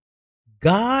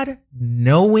 God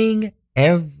knowing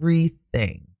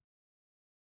everything.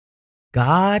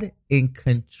 God in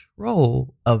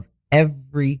control of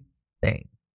everything.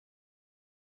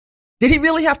 Did he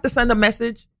really have to send a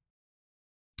message?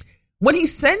 When he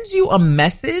sends you a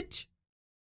message,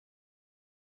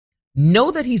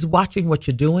 know that he's watching what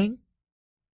you're doing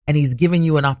and he's giving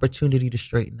you an opportunity to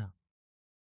straighten up.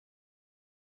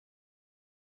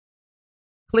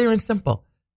 Clear and simple.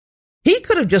 He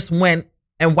could have just went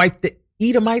and wiped the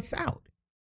Edomites out.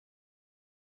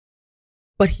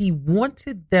 But he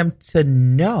wanted them to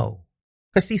know.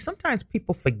 Because see, sometimes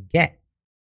people forget.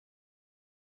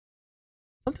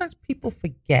 Sometimes people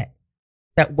forget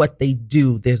that what they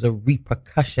do, there's a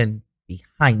repercussion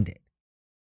behind it.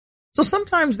 So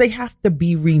sometimes they have to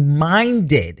be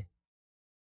reminded.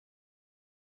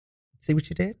 See what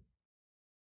you did?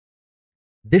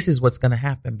 This is what's going to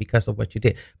happen because of what you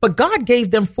did. But God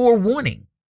gave them forewarning.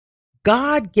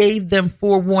 God gave them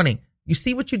forewarning. You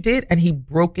see what you did? And he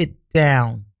broke it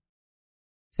down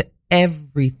to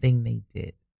everything they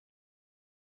did.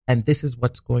 And this is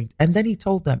what's going to, and then he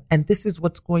told them, and this is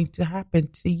what's going to happen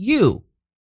to you.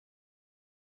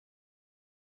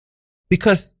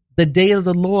 Because the day of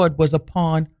the Lord was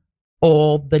upon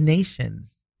all the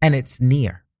nations, and it's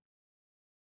near.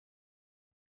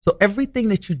 So everything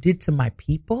that you did to my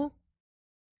people,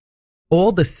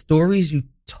 all the stories you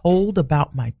told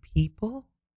about my people,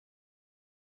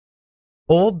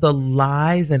 all the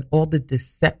lies and all the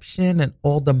deception and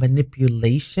all the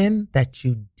manipulation that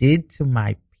you did to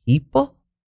my people,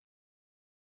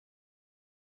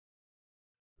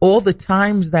 all the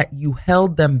times that you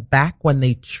held them back when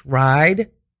they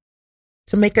tried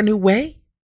to make a new way,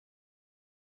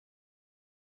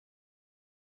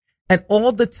 and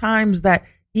all the times that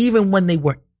even when they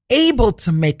were able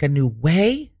to make a new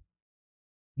way,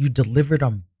 you delivered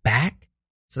them back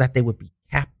so that they would be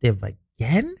captive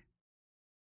again.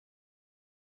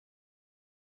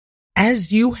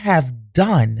 As you have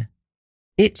done,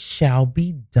 it shall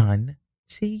be done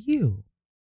to you.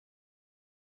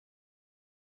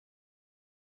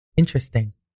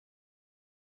 Interesting.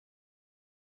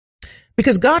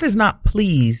 Because God is not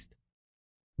pleased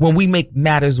when we make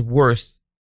matters worse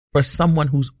for someone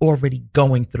who's already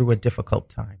going through a difficult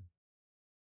time.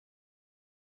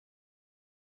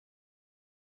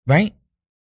 Right?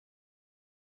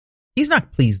 He's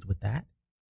not pleased with that.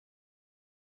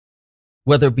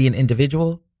 Whether it be an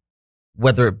individual,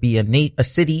 whether it be a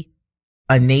city,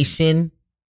 a nation,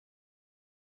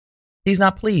 he's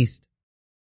not pleased.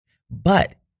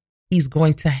 But he's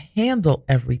going to handle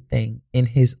everything in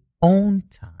his own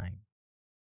time.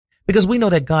 Because we know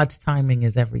that God's timing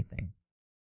is everything.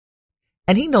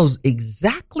 And he knows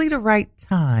exactly the right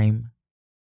time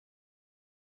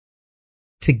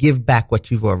to give back what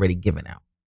you've already given out.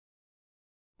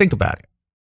 Think about it.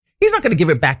 He's not going to give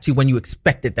it back to you when you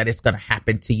expected that it's going to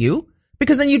happen to you,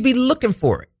 because then you'd be looking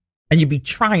for it and you'd be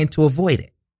trying to avoid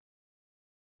it.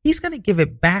 He's going to give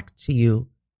it back to you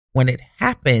when it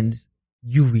happens.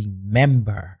 You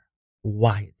remember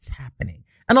why it's happening.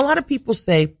 And a lot of people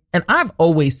say, and I've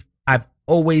always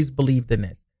believed in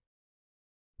this.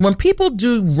 When people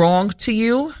do wrong to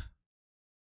you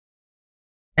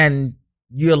and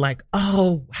you're like,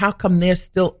 oh, how come they're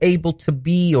still able to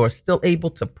be or still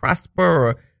able to prosper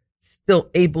or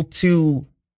still able to,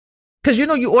 because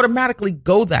you automatically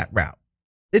go that route.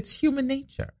 It's human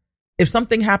nature. If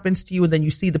something happens to you and then you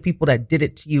see the people that did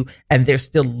it to you and they're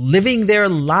still living their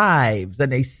lives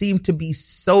and they seem to be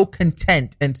so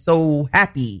content and so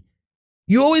happy,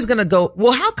 you're always going to go,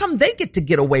 well, how come they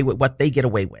get away with what they get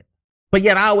away with? But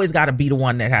yet I always got to be the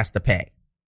one that has to pay.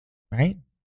 Right?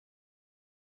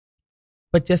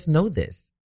 But just know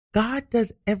this. God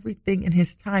does everything in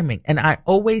his timing. And I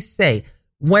always say,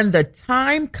 when the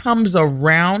time comes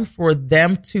around for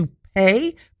them to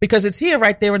pay, because it's here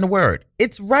right there in the word.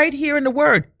 It's right here in the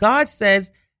word. God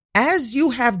says, as you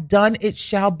have done, it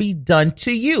shall be done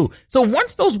to you. So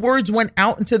once those words went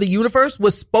out into the universe,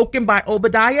 was spoken by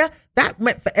Obadiah, That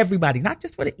meant for everybody, not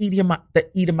just for the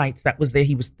Edomites that was there.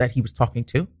 He was talking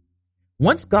to.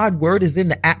 Once God's word is in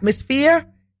the atmosphere,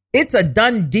 it's a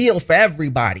done deal for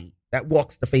everybody that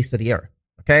walks the face of the earth.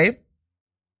 Okay.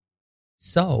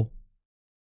 So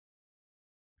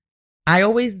I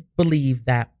always believe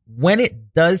that when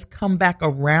it does come back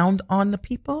around on the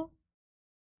people,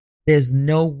 there's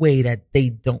no way that they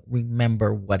don't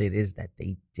remember what it is that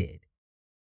they did.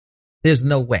 There's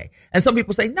no way. And some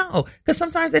people say no, because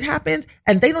sometimes it happens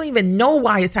and they don't even know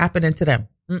why it's happening to them.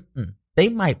 They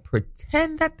might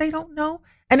pretend that they don't know.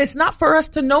 And it's not for us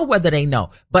to know whether they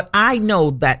know. But I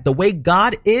know that the way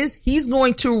God is, he's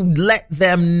going to let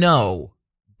them know.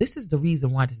 This is the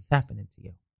reason why this is happening to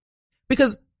you.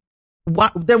 Because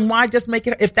why just make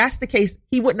it? If that's the case,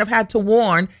 he wouldn't have had to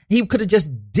warn. He could have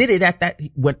just did it at that,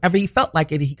 whenever he felt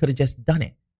like it, he could have just done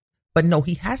it. But no,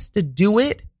 he has to do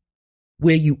it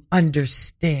where you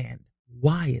understand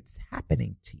why it's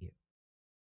happening to you.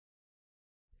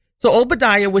 So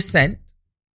Obadiah was sent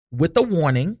with a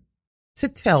warning to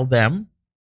tell them,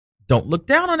 don't look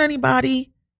down on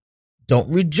anybody. Don't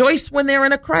rejoice when they're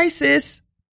in a crisis.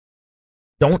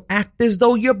 Don't act as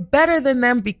though you're better than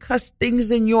them because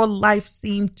things in your life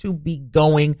seem to be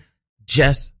going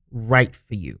just right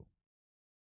for you.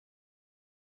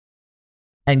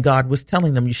 And God was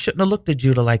telling them, you shouldn't have looked at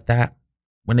Judah like that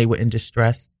when they were in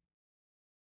distress.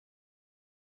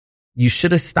 You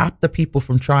should have stopped the people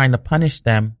from trying to punish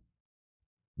them.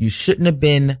 You shouldn't have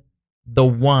been the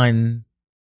one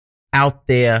out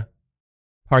there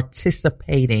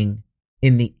participating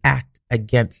in the act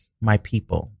against my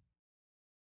people.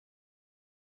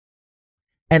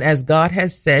 And as God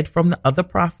has said from the other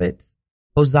prophets,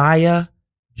 Hosea,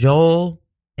 Joel,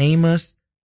 Amos,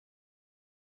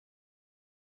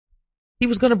 he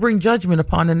was going to bring judgment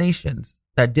upon the nations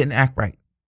that didn't act right.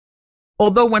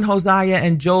 Although when Hosea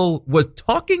and Joel were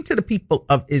talking to the people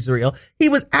of Israel, they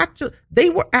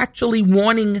were actually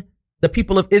warning the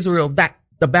people of Israel that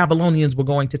the Babylonians were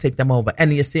going to take them over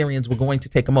and the Assyrians were going to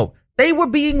take them over. They were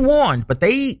being warned, but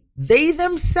they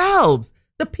themselves,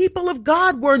 the people of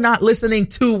God, were not listening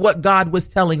to what God was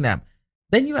telling them.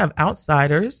 Then you have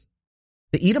outsiders,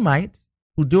 the Edomites,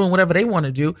 who doing whatever they want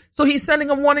to do. So he's sending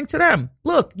a warning to them.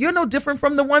 Look, you're no different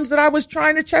from the ones that I was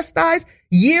trying to chastise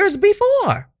years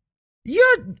before.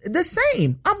 You're the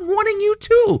same. I'm warning you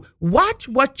too. Watch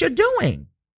what you're doing.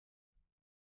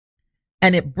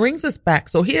 And it brings us back.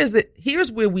 So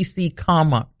here's where we see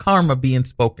karma being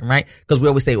spoken, right? Because we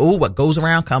always say, oh, what goes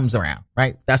around comes around,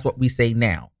 right? That's what we say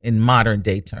now in modern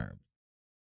day terms.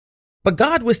 But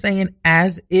God was saying,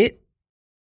 as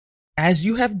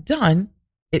you have done,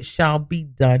 it shall be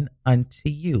done unto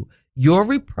you. Your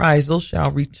reprisal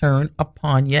shall return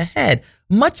upon your head.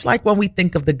 Much like when we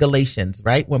think of the Galatians,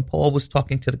 right? When Paul was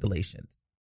talking to the Galatians,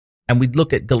 and we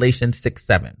look at Galatians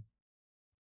 6:7.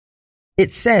 It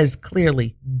says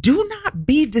clearly, do not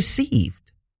be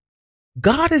deceived.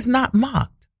 God is not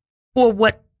mocked. For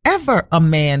whatever a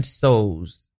man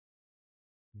sows,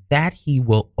 that he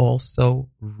will also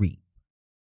reap.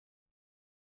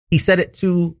 He said it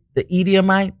to the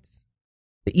Edomites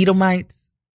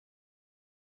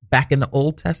back in the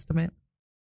Old Testament.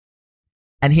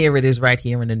 And here it is right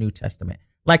here in the New Testament.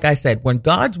 Like I said, when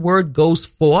God's word goes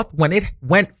forth, when it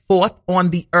went forth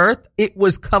on the earth, it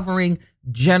was covering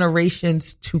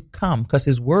generations to come because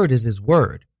his word is his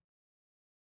word.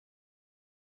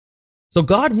 So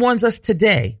God warns us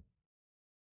today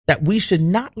that we should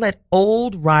not let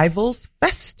old rivals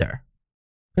fester.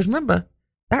 Because remember,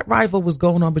 that rival was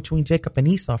going on between Jacob and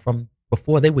Esau from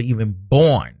before they were even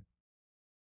born.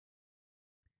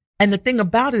 And the thing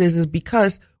about it is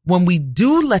because when we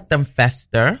do let them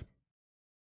fester,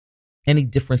 any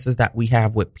differences that we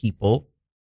have with people,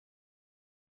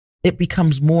 it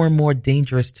becomes more and more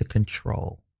dangerous to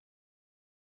control.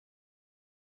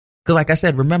 Because like I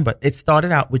said, remember, it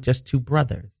started out with just two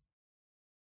brothers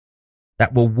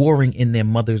that were warring in their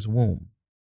mother's womb.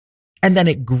 And then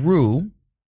it grew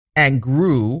and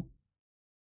grew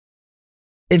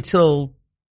until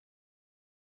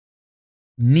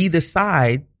neither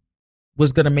side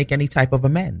was going to make any type of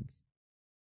amends.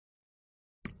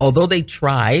 Although they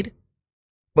tried,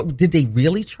 but did they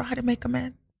really try to make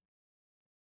amends?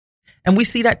 And we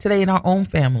see that today in our own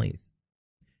families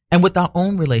and with our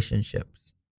own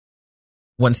relationships.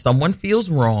 When someone feels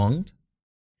wronged,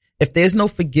 if there's no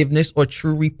forgiveness or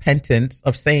true repentance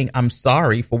of saying, I'm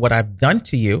sorry for what I've done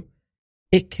to you,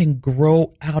 it can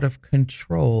grow out of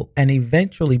control and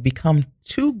eventually become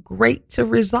too great to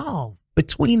resolve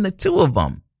between the two of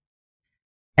them.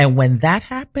 And when that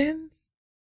happens,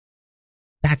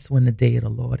 that's when the day of the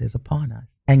Lord is upon us.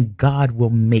 And God will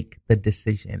make the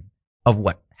decision of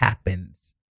what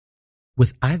happens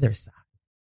with either side.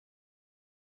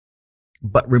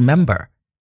 But remember,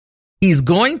 he's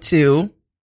going to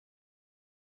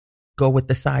go with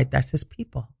the side that's his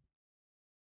people.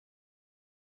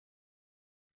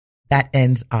 That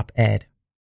ends op-ed.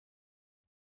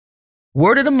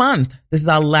 Word of the month. This is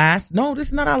our last. No, this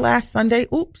is not our last Sunday.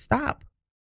 Oops, stop.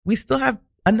 We still have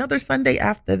another Sunday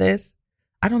after this.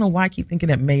 I don't know why I keep thinking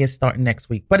that May is starting next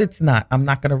week, but it's not. I'm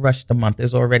not going to rush the month.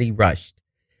 It's already rushed.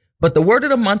 But the word of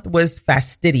the month was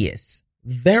fastidious,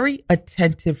 very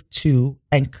attentive to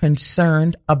and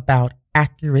concerned about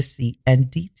accuracy and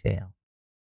detail.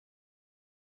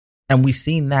 And we've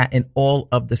seen that in all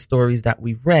of the stories that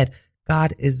we've read.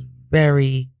 God is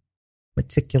very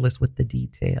meticulous with the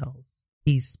details.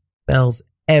 He spells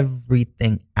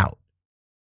everything out.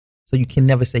 So you can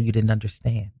never say you didn't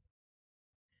understand.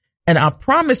 And our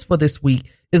promise for this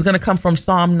week is going to come from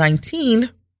Psalm 19.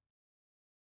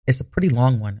 It's a pretty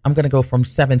long one. I'm going to go from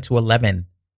 7 to 11.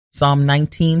 Psalm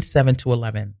 19, 7 to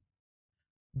 11.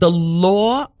 The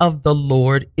law of the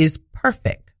Lord is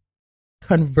perfect,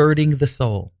 converting the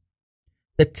soul.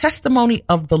 The testimony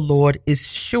of the Lord is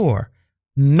sure,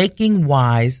 making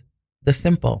wise the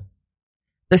simple.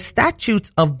 The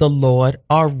statutes of the Lord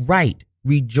are right,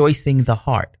 rejoicing the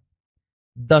heart.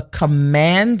 The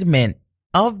commandment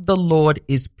of the Lord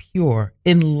is pure,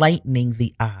 enlightening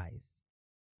the eyes.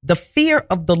 The fear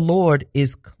of the Lord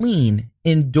is clean,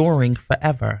 enduring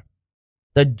forever.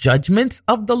 The judgments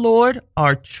of the Lord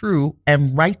are true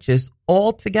and righteous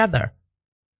altogether.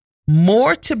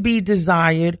 More to be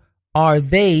desired are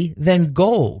they than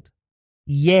gold,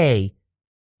 yea,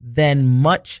 than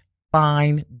much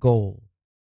fine gold.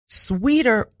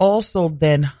 Sweeter also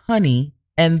than honey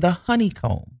and the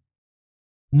honeycomb.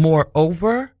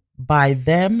 Moreover, by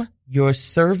them your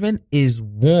servant is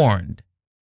warned,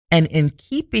 and in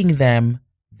keeping them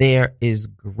there is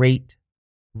great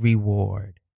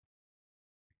reward.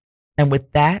 And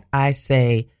with that, I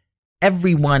say,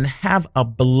 everyone have a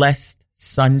blessed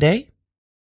Sunday.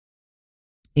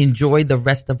 Enjoy the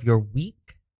rest of your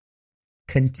week.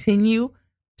 Continue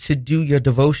to do your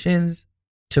devotions,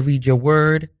 to read your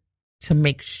word, to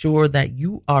make sure that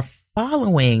you are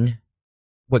following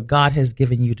what God has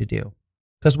given you to do.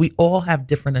 Because we all have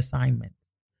different assignments.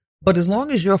 But as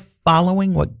long as you're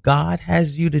following what God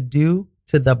has you to do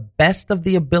to the best of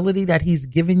the ability that he's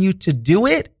given you to do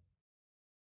it,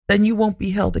 then you won't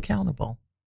be held accountable.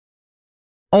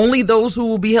 Only those who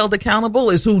will be held accountable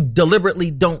is who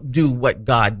deliberately don't do what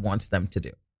God wants them to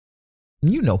do.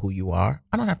 You know who you are.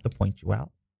 I don't have to point you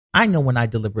out. I know when I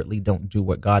deliberately don't do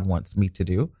what God wants me to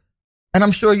do. And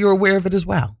I'm sure you're aware of it as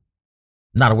well.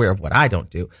 Not aware of what I don't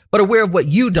do, but aware of what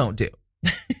you don't do.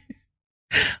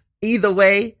 Either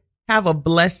way, have a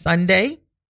blessed Sunday.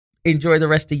 Enjoy the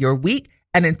rest of your week.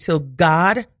 And until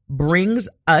God brings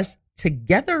us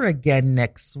together again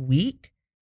next week,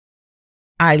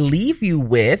 I leave you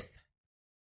with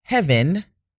Heaven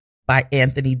by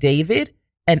Anthony David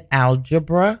and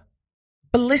Algebra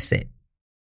Blizzard.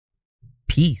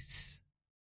 Peace.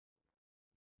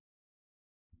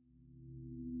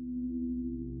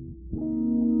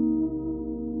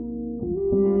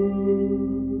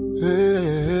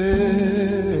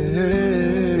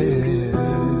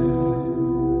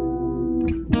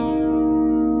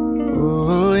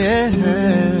 Oh yeah.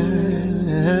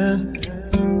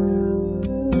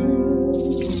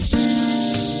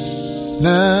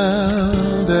 Now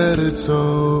that it's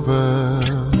over,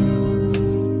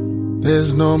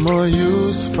 there's no more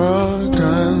use for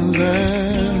guns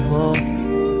and war.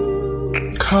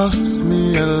 Cost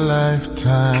me a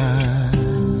lifetime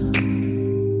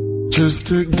just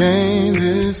to gain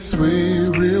this sweet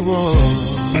reward.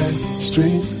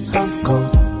 Streets of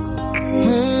gold.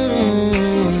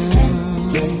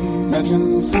 Can't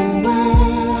imagine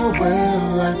somewhere where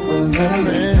life will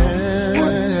never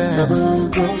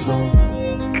goes on.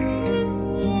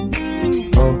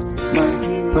 Oh, my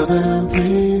brother,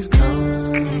 please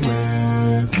come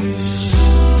with me.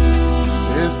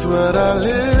 It's what I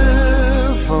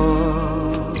live for.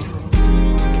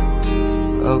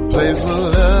 A place where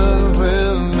love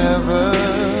will never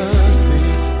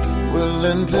cease,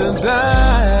 willing to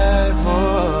die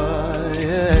for,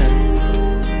 yeah.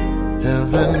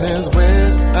 Heaven is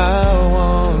where I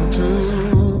want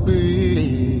to be.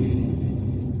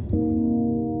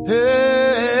 Hey.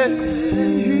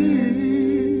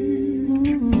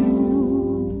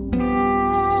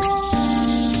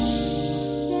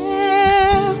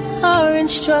 There are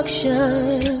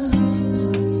instructions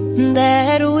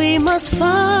that we must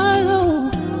follow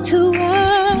to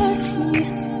a T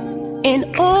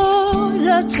in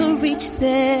order to reach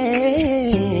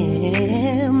them,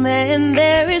 and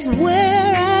there is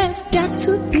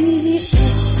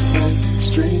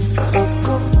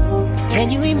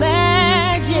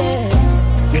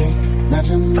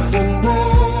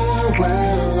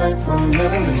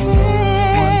never let no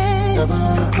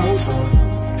one ever closer.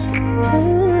 Oh,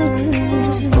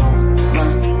 my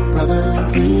brother,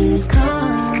 please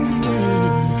come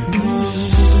with me.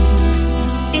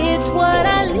 It's what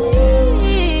I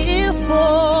live for.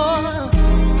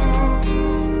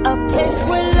 A place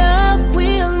where love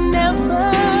will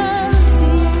never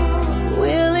cease.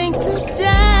 Willing to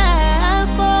die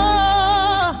for.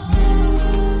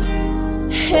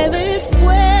 Heaven is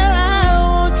where I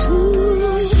want to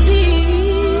be.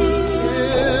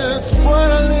 It's what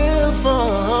I live for.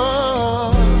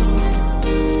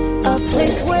 A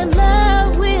place where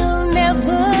love will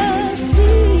never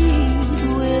cease.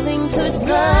 Willing to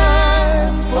die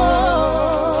for.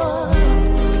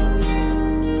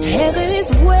 Heaven is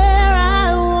where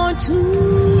I want to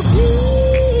be.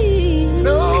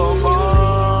 No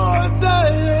more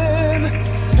dying.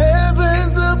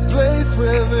 Heaven's a place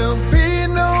where there'll be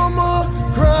no more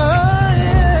crying.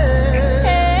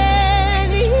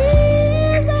 And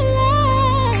he's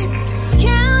alive,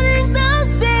 counting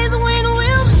those days when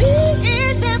we'll be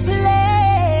in the place.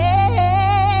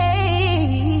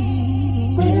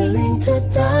 Willing to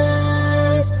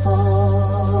die for.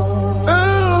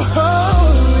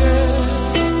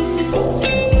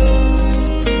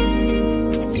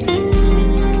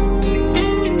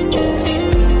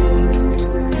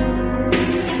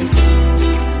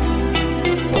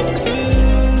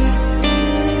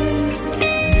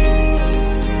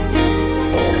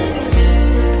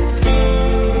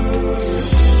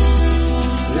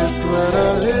 That's what I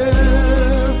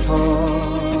live for.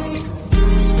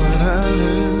 That's what I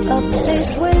live. A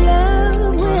place where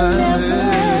love will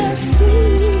never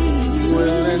cease.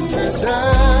 Willing to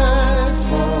die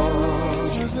for.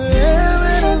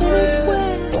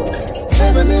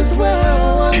 Heaven is where I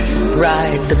want to.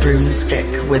 Ride the broomstick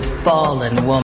with fallen woman.